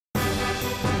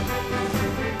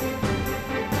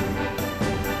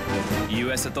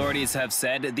U.S. authorities have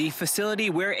said the facility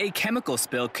where a chemical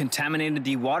spill contaminated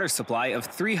the water supply of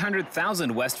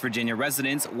 300,000 West Virginia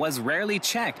residents was rarely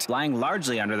checked, flying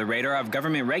largely under the radar of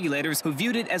government regulators who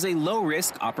viewed it as a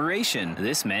low-risk operation.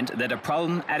 This meant that a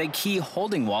problem at a key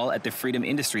holding wall at the Freedom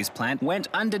Industries plant went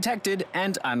undetected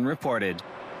and unreported.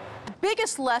 The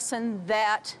biggest lesson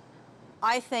that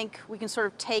I think we can sort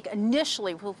of take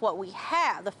initially with what we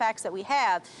have, the facts that we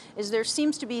have, is there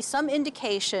seems to be some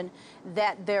indication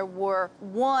that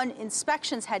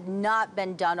inspections had not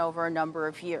been done over a number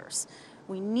of years.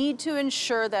 We need to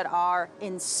ensure that our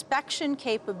inspection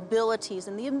capabilities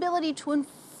and the ability to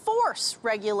enforce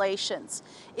regulations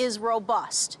is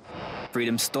robust.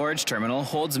 Freedom's storage terminal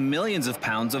holds millions of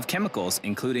pounds of chemicals,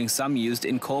 including some used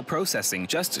in coal processing,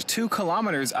 just 2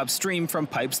 kilometers upstream from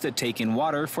pipes that take in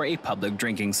water for a public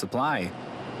drinking supply.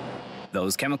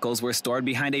 Those chemicals were stored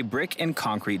behind a brick and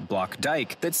concrete block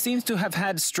dike that seems to have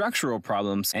had structural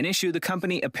problems, an issue the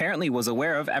company apparently was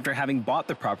aware of after having bought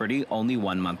the property only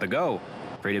 1 month ago.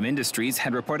 Freedom Industries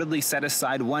had reportedly set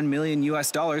aside $1 million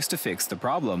to fix the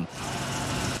problem.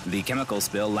 The chemical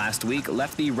spill last week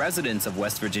left the residents of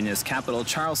West Virginia's capital,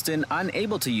 Charleston,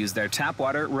 unable to use their tap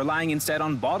water, relying instead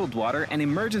on bottled water and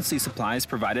emergency supplies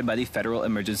provided by the Federal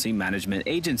Emergency Management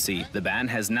Agency. The ban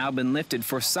has now been lifted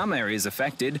for some areas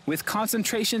affected, with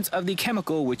concentrations of the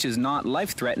chemical, which is not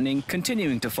life-threatening,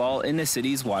 continuing to fall in the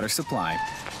city's water supply.